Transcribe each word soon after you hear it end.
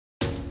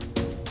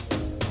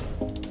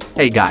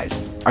Hey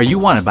guys, are you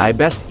want to buy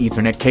best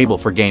Ethernet cable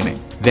for gaming?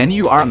 Then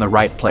you are in the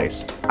right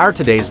place. Our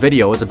today's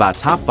video is about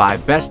top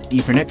 5 best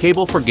Ethernet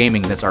cable for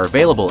gaming that are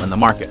available in the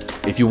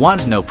market. If you want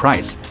to know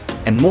price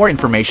and more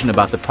information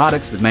about the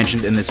products that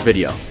mentioned in this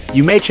video,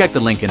 you may check the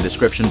link in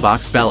description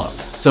box below.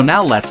 So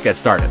now let's get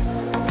started.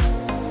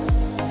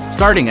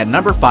 Starting at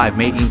number 5,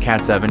 Made in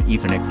Cat7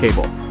 Ethernet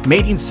cable.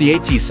 Made in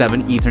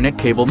Cat7 Ethernet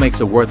cable makes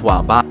a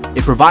worthwhile buy.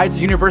 It provides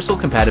universal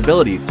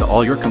compatibility to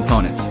all your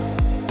components.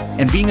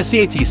 And being a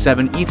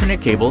Cat7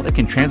 Ethernet cable, it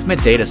can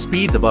transmit data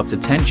speeds of up to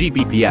 10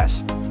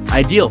 Gbps,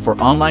 ideal for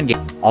online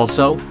games.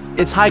 Also,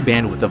 its high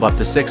bandwidth of up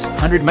to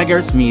 600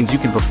 MHz means you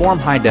can perform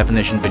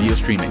high-definition video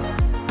streaming,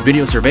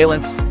 video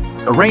surveillance,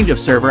 a range of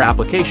server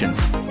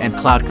applications, and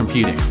cloud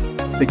computing.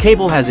 The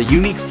cable has a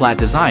unique flat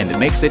design that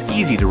makes it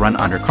easy to run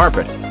under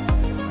carpet,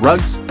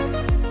 rugs,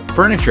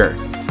 furniture,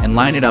 and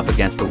line it up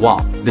against the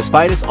wall.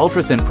 Despite its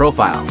ultra-thin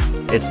profile,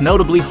 it's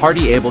notably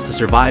hardy, able to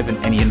survive in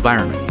any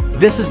environment.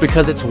 This is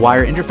because its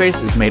wire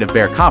interface is made of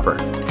bare copper,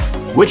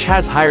 which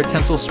has higher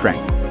tensile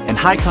strength and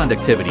high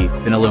conductivity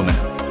than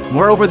aluminum.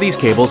 Moreover, these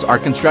cables are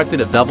constructed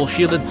of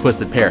double-shielded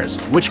twisted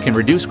pairs, which can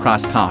reduce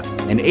crosstalk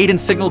and aid in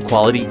signal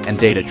quality and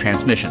data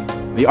transmission.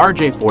 The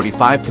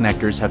RJ45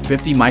 connectors have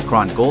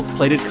 50-micron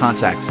gold-plated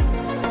contacts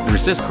to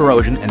resist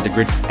corrosion and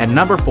degradation. At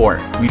number 4,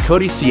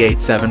 Mukoti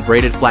Cat7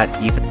 Braided Flat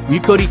Ethernet.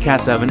 Mukoti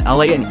Cat7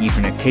 LAN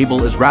Ethernet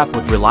cable is wrapped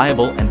with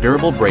reliable and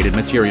durable braided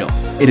material.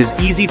 It is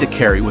easy to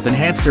carry with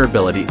enhanced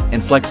durability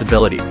and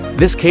flexibility.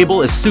 This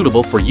cable is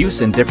suitable for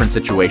use in different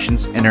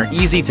situations and are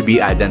easy to be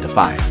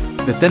identified.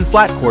 The thin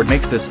flat cord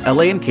makes this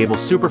LAN cable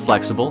super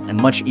flexible and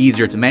much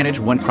easier to manage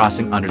when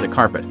crossing under the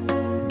carpet,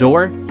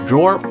 door,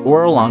 drawer,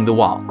 or along the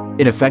wall.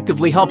 It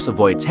effectively helps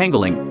avoid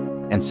tangling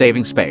and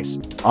saving space.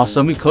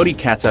 Also, Mukoti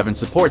Cat7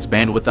 supports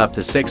bandwidth up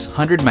to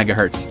 600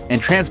 MHz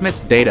and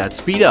transmits data at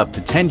speed up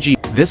to 10 G.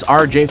 This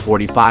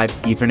RJ45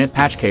 Ethernet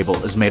patch cable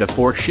is made of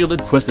 4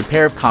 shielded twisted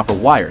pair of copper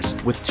wires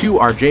with 2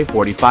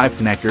 RJ45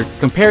 connectors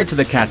compared to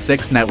the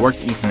Cat6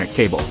 networked Ethernet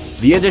cable.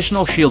 The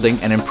additional shielding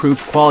and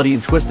improved quality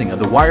and twisting of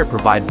the wire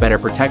provide better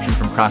protection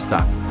from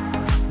crosstalk,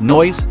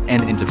 noise,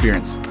 and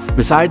interference.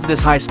 Besides,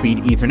 this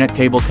high-speed Ethernet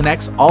cable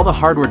connects all the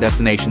hardware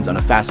destinations on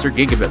a faster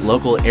gigabit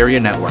local area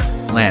network,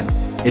 LAN.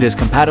 It is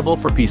compatible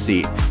for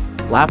PC,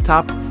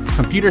 laptop,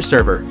 computer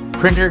server,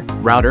 printer,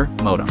 router,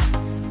 modem,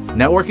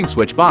 networking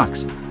switch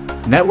box,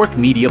 network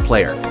media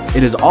player.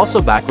 It is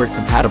also backward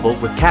compatible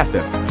with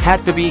Cat5,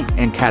 Cat5e,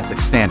 and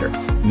Cat6 standard.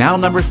 Now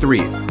number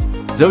 3.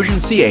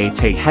 Zhoshan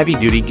Cat8 Heavy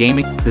Duty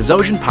Gaming. The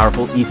Zhoshan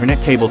Powerful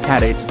Ethernet Cable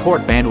Cat8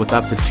 support bandwidth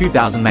up to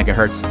 2000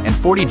 MHz and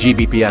 40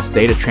 Gbps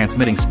data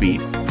transmitting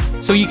speed,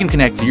 so you can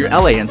connect to your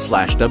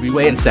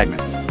LAN/WAN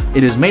segments.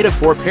 It is made of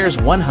 4 pairs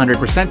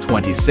 100%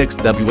 26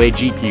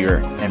 WAG pure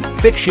and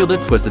thick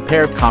shielded twisted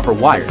pair of copper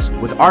wires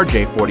with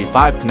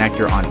RJ45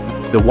 connector on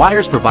it. The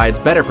wires provides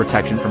better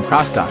protection from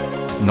crosstalk,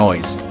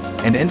 noise,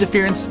 and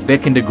interference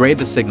that can degrade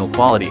the signal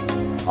quality.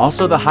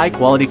 Also, the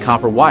high-quality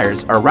copper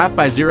wires are wrapped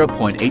by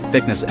 0.8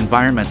 thickness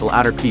environmental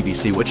outer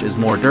PVC, which is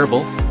more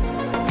durable,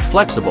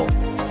 flexible,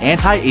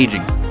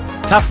 anti-aging,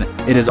 toughness.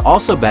 It is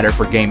also better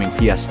for gaming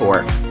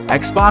PS4,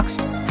 Xbox,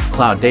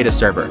 cloud data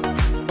server,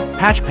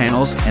 patch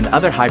panels, and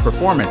other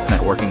high-performance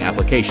networking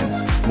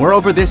applications.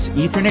 Moreover, this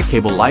Ethernet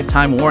cable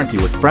lifetime warranty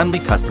with friendly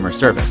customer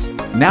service.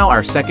 Now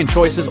our second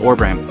choice is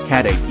Orbram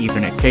Cat8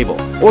 Ethernet cable.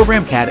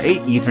 Orbram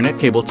Cat8 Ethernet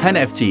cable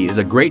 10FT is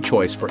a great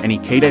choice for any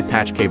Cat8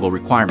 patch cable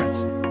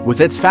requirements.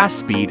 With its fast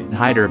speed and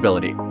high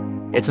durability,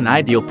 it's an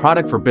ideal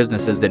product for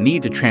businesses that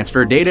need to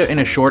transfer data in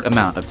a short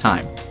amount of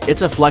time.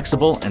 It's a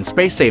flexible and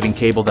space-saving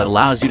cable that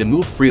allows you to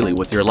move freely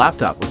with your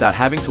laptop without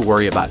having to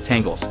worry about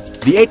tangles.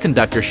 The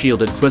 8-conductor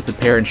shielded twisted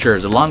pair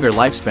ensures a longer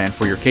lifespan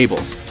for your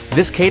cables.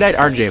 This Cat8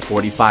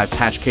 RJ45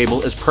 patch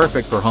cable is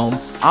perfect for home,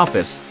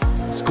 office,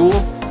 school,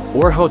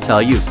 or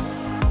hotel use.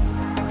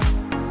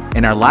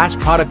 And our last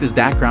product is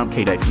Dacron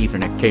Cat8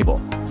 Ethernet cable.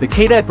 The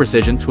Cat8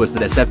 Precision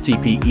Twisted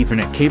SFTP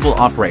Ethernet cable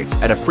operates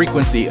at a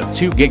frequency of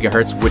 2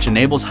 GHz, which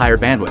enables higher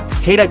bandwidth.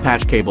 Cat8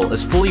 patch cable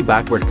is fully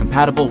backward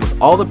compatible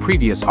with all the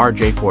previous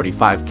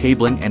RJ45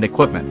 cabling and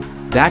equipment.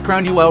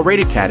 Dacron UL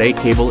rated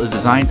Cat8 cable is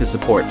designed to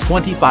support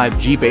 25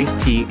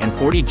 G-base-T and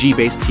 40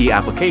 G-base-T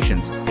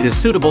applications. It is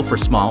suitable for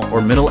small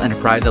or middle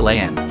enterprise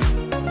LAN,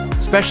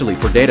 especially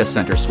for data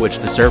center switch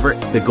to server.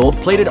 The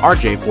gold-plated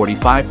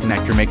RJ45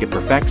 connector make it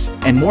perfect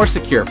and more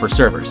secure for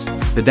servers.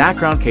 The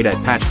Dacron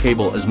Cat8 patch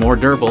cable is more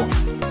durable,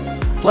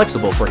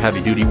 flexible for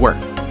heavy-duty work.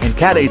 And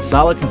Cat8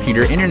 solid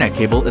computer internet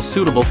cable is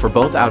suitable for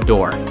both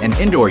outdoor and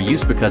indoor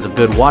use because of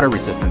good water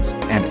resistance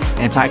and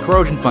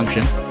anti-corrosion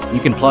function. You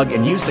can plug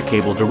and use the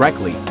cable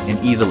directly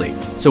and easily.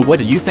 So what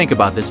do you think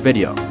about this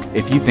video?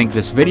 If you think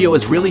this video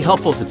is really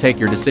helpful to take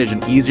your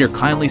decision easier,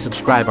 kindly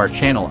subscribe our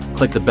channel,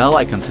 click the bell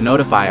icon to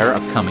notify our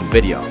upcoming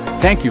video.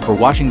 Thank you for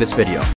watching this video.